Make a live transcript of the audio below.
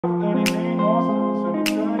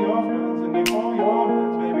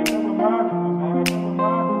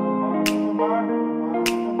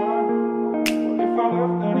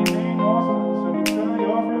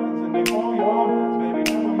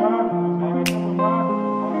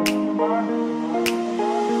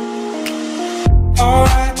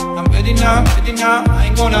now, I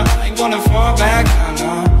ain't gonna fall back,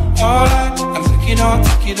 nah. All I'm take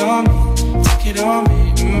it on me,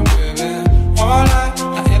 baby. All I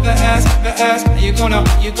ever ask, are you gonna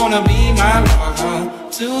be my lover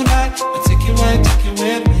tonight? But take it with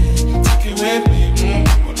me,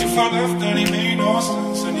 What if I left and it made no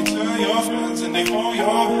sense? And you tell your friends and they hold your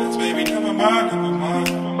hands, baby, never mind.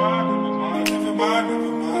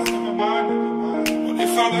 What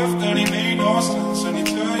if I left and it made no sense? And you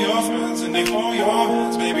tell your friends and they hold your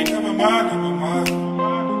hands, baby, never mind.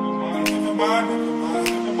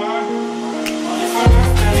 What if I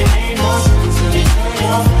left and it made no sense? And you tell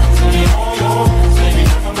your friends and they hold your hands, baby,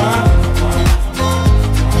 never mind.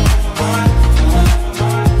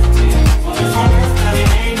 What if I left and it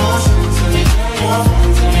made no sense? And you tell your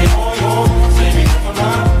friends and they hold your hands, baby, never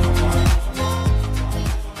mind.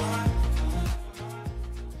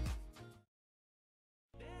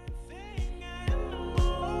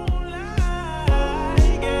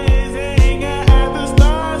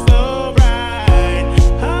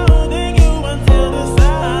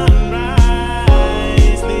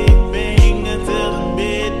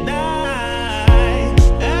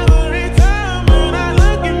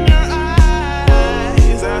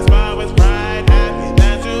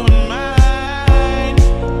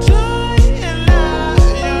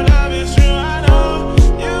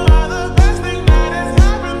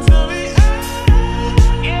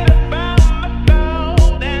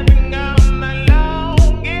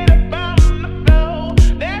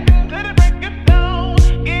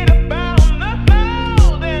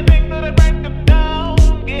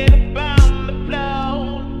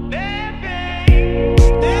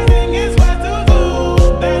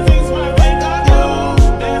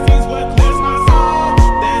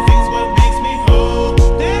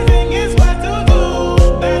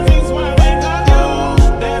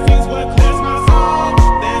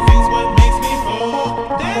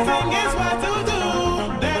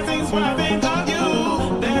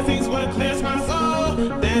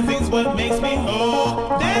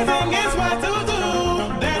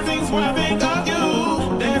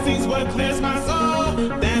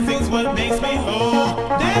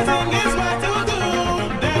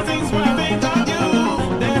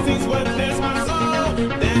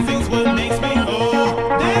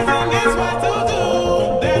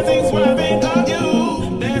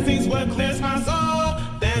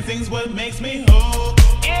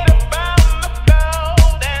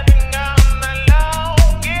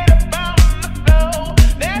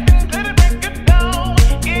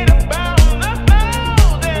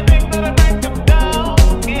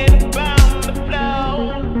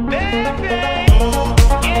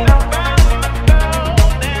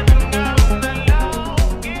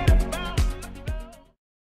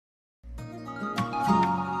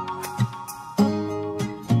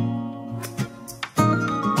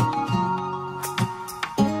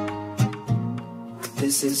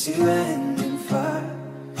 This is the ending fire,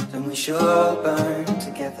 then we shall all burn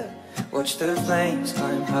together. Watch the flames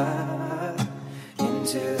climb high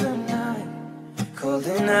into the night,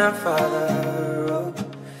 calling out, Father, oh,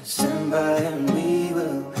 stand by and we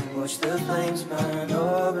will watch the flames burn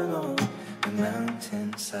over and on the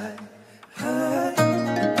mountainside.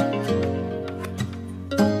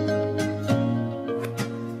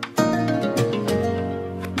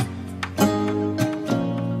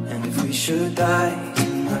 And if we should die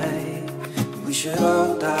tonight, we should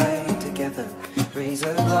all die together. Raise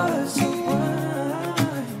a glass of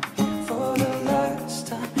wine for the last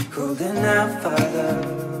time, holding out, Father,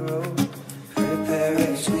 oh, prepare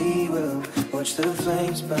as we will watch the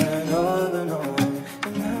flames burn over and on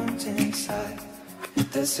the mountainside.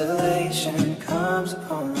 Desolation comes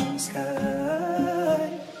upon the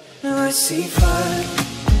sky. Now I see fire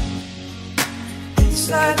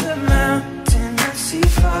inside the mountain. I see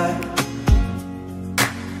fire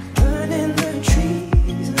burning the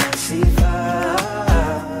trees, and I see fire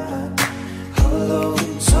hollow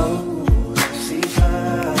and soul. I see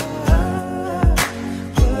fire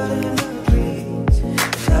blood in the breeze.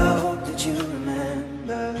 I hope that you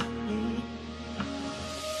remember me.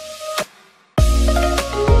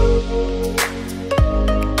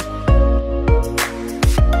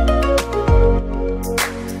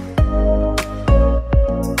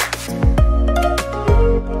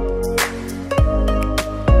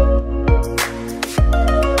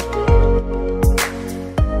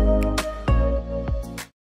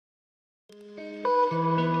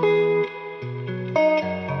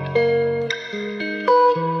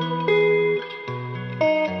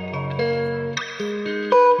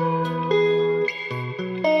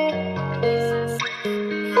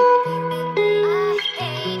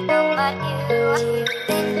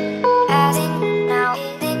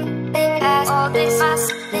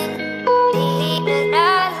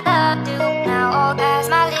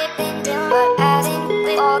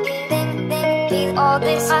 feel all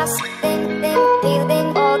this us,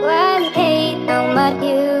 feeling all when hate how much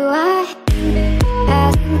you are.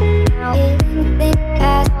 As now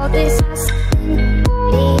as all this us,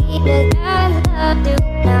 need the time love do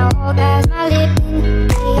now as my lips,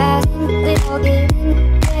 as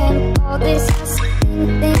all this us,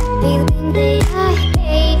 feeling the I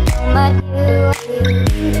hate how much you are.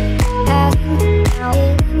 As now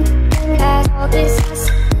as all this us,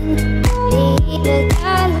 need the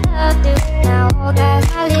time love do now as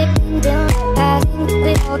my lips, as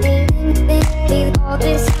feel all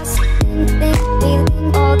this us, feeling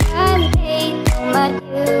all time hate how much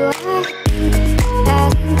you are.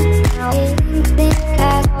 As now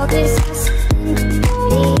as all this us,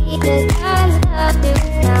 need the time love do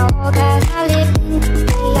now as my lips,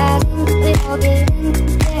 as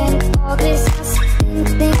all this us,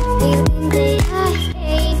 feeling the I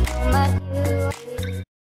hate how much you are.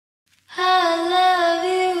 I love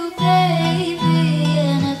you, baby,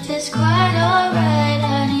 and if it's quite alright, I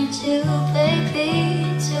need to play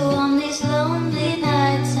beat to on these lonely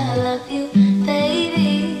nights. I love you,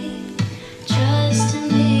 baby, trust in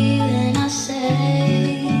me when I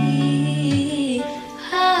say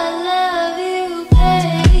I love you,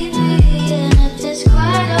 baby, and if it's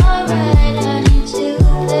quite alright, I need to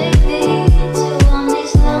play beat to on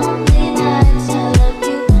these lonely nights. I love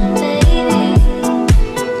you, baby,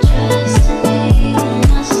 trust in me when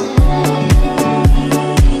I say I love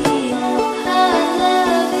you,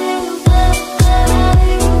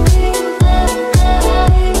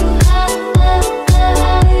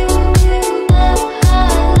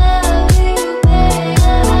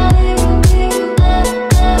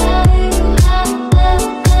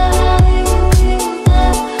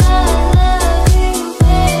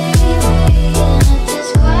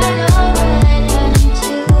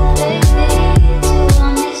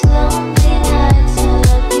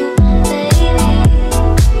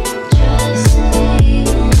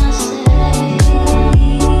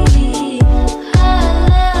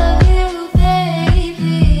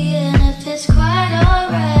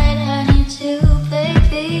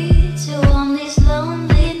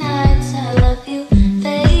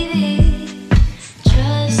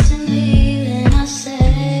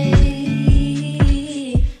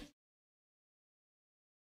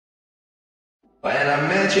 When I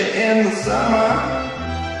met you in the summer,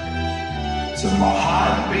 to my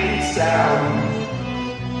heartbeat sound,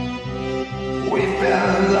 we fell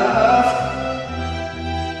in love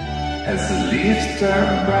as the leaves turn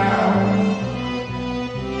brown,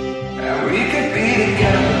 and we could be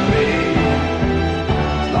together, baby,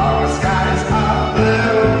 as long as skies are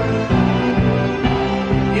blue.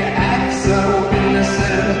 You act so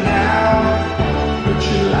innocent now, but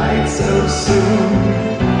you lied so soon.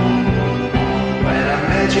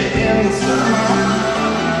 You in the summer,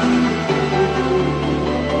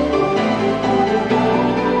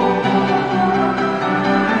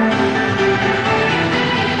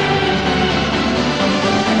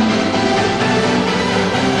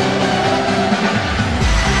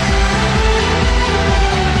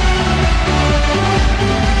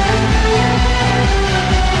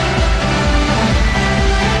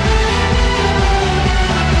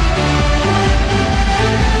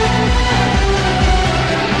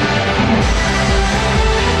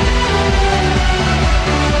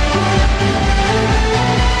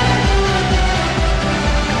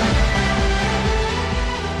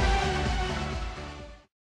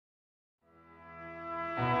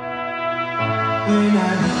 when I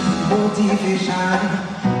need motivation,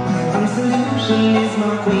 my one solution is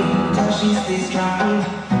my queen, cause she stays strong.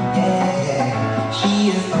 Yeah, yeah, she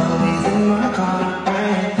is always in my corner,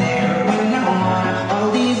 right there when I wanna. All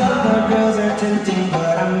these other girls are tempting,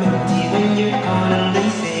 but I'm empty when you're gone. And they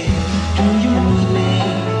say, do you need me?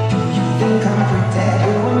 Do you think I'm pretend?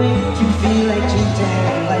 Do I make you feel like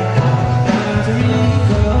cheating? Like that really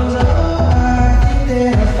goes. Oh, I think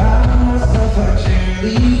that I found myself a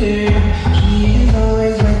cheerleader.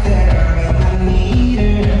 Always right there when I need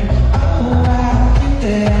her. Oh, I think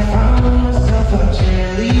that I found myself a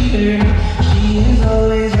cheerleader.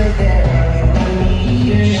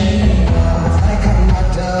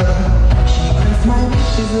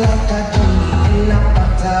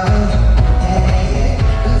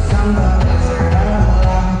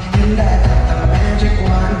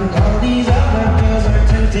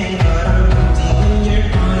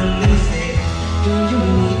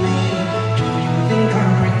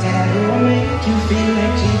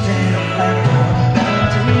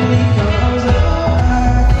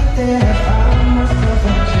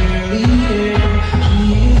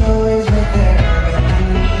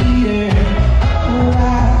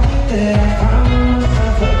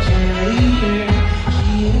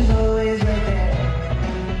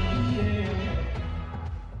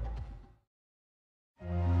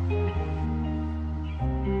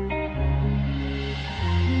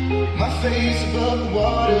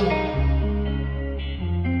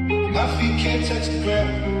 touch the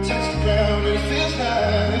ground, and it feels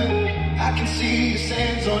like I can see the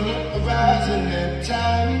sands on the horizon every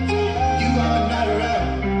time you are not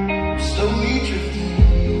around. Slowly drifting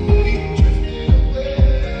away,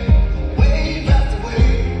 wave after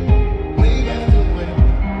wave, wave after wave.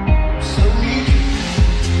 Slowly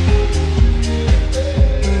drifting,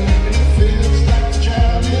 and it feels like I'm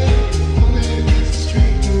drowning, pulling against the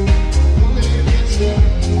street, pulling against the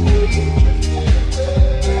wave.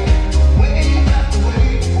 Wave after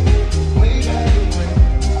wave, wave after wave.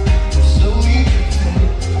 Slowly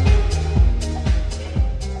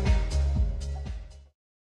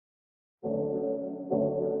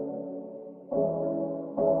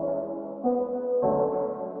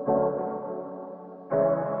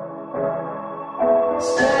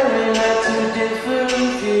Staring at two different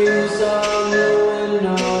views on the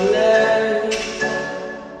window ledge.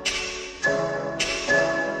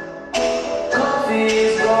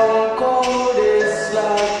 Coffee's gone cold, it's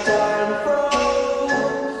like time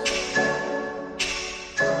froze.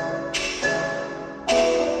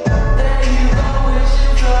 There you go,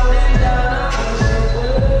 wishing, floating down a ocean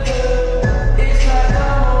blue. It's like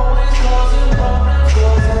I'm always causing problems,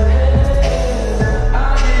 causing hell. I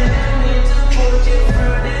didn't mean to put you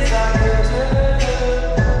through this, I could tell.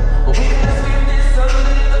 We gotta sweep this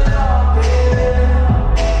under the carpet.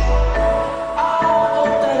 I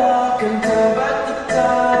hope that I can turn back the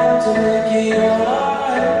time to make it all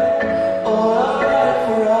alright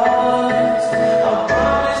for us. I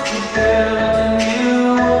promise to build a new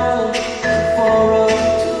world for us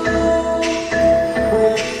two,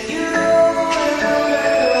 with you in the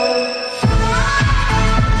middle.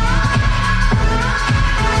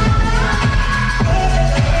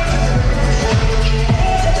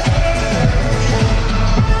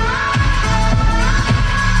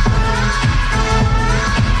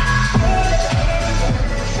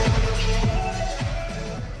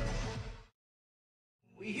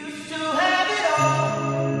 We used to have it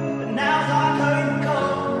all, but now's our curtain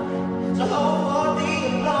call. So hold for the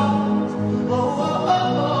applause, oh, oh,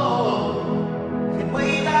 oh, oh. And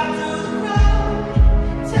wave out to the crowd,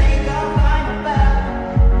 take our final bow.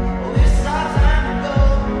 Oh, it's our time to go,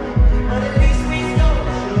 but at least we stole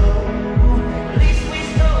the show. At least we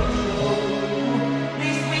stole the show. At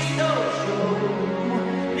least we stole the show.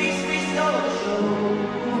 At least we stole the show.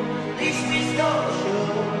 At least we stole the show.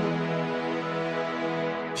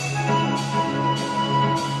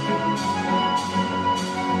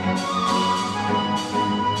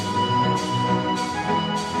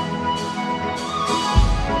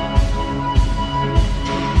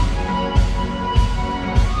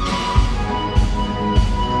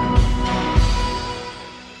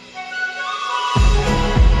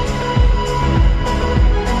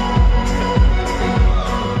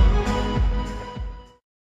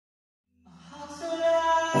 Hearts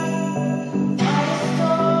alive,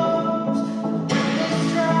 firestorms, windows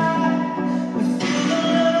dry. We feel the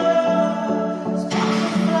love, sparks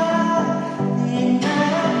fly, they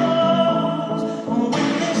ignite our bones. And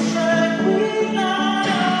when they strike, we light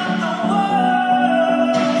up the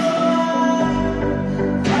world.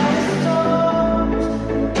 Firestorms,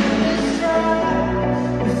 windows dry.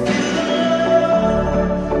 We feel the love,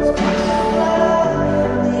 sparks fly,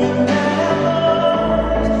 they ignite our bones.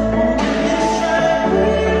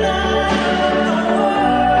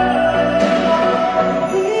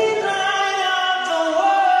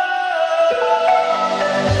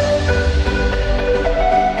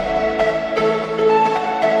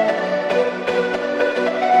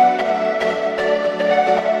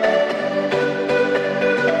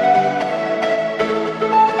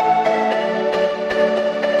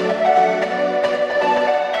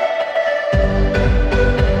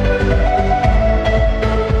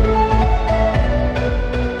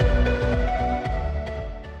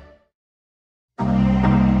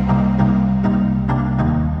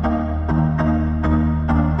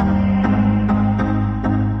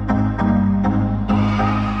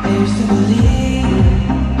 I used to believe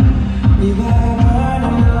we were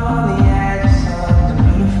running on the edge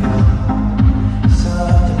of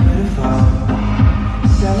something beautiful,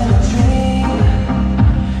 selling a dream,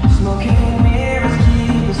 smoking mirrors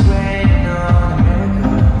keep us waiting on a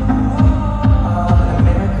miracle, on a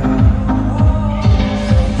miracle.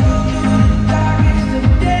 So through the darkest of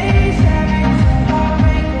days, having to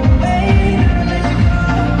heartbreak away, never let you go,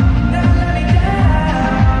 never let me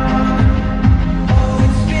down. Oh,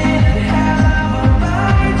 it's been a hell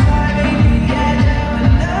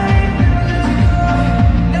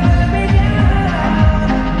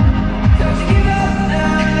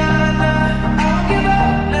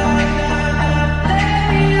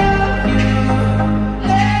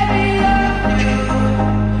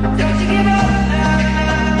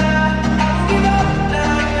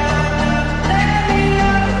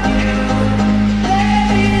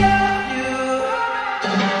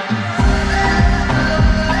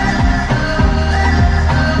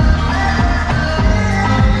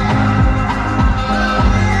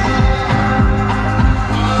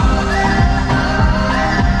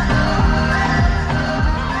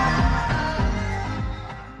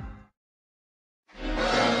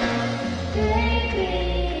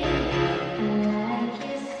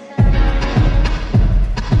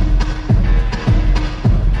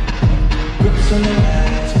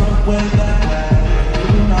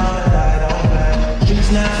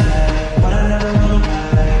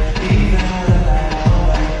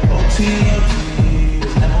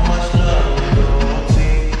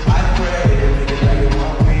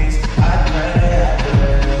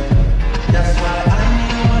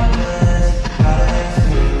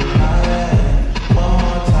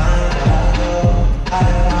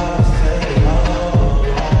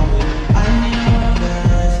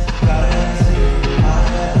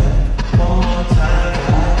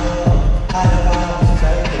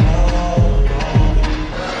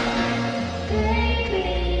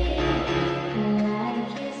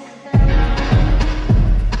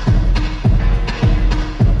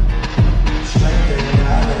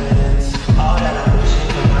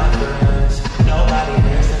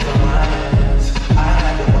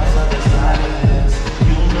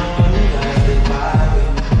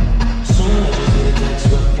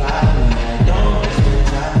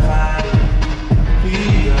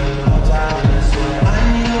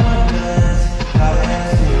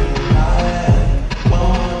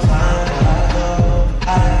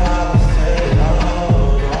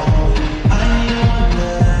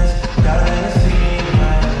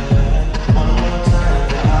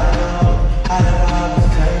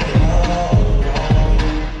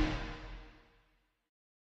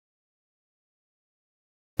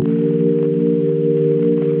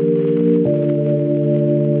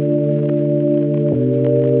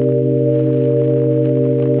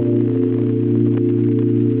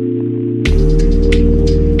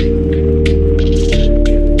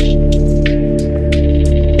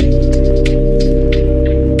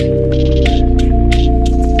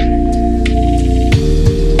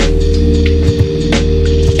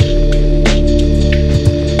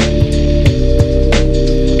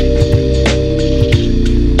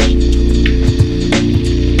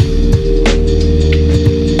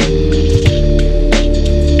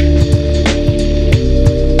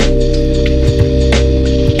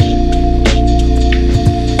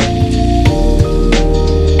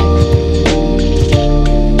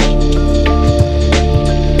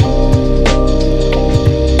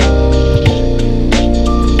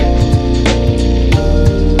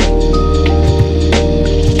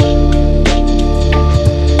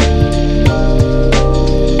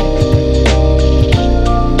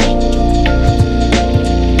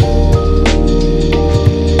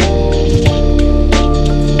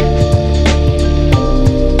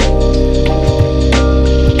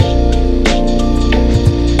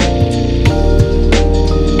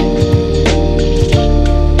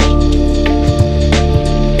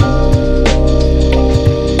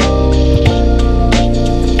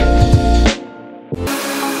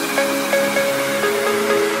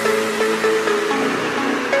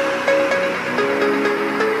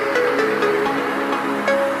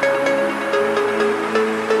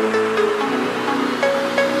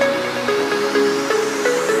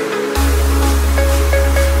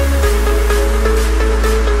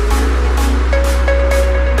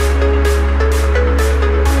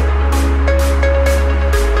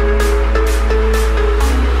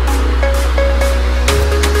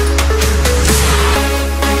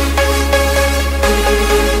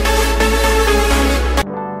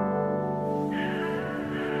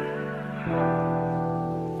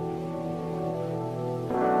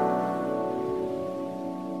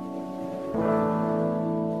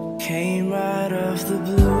Came right off the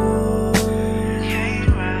blue.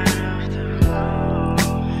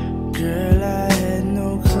 Girl, I had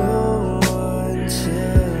no clue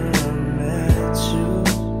until I met you.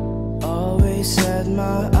 Always had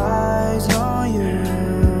my eyes on you.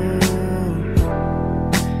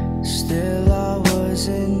 Still I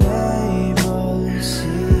wasn't able to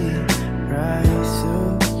see right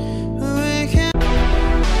through. We can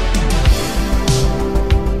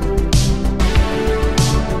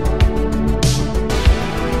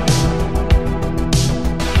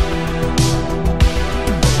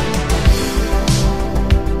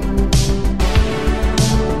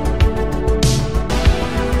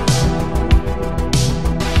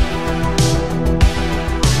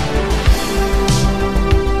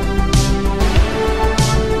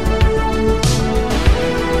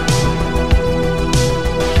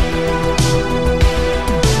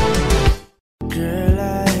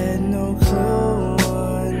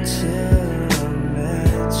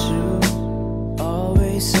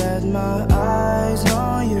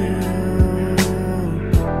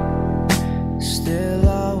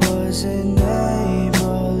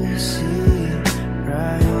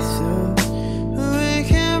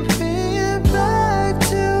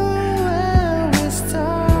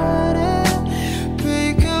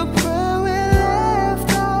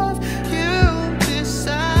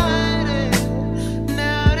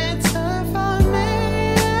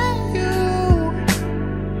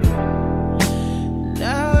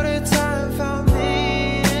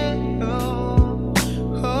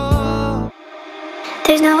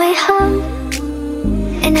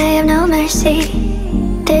see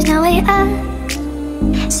there's no way up,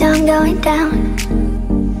 so I'm going down.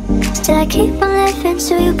 Still I keep on living,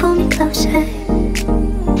 so you pull me closer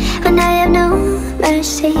when I have no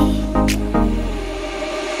mercy.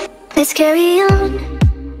 Let's carry on,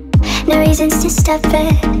 no reasons to stop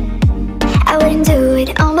it. I wouldn't do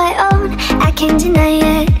it on my own, I can't deny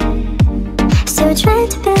it. Still trying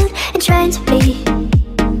to build and trying to be.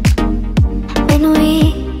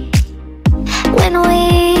 When we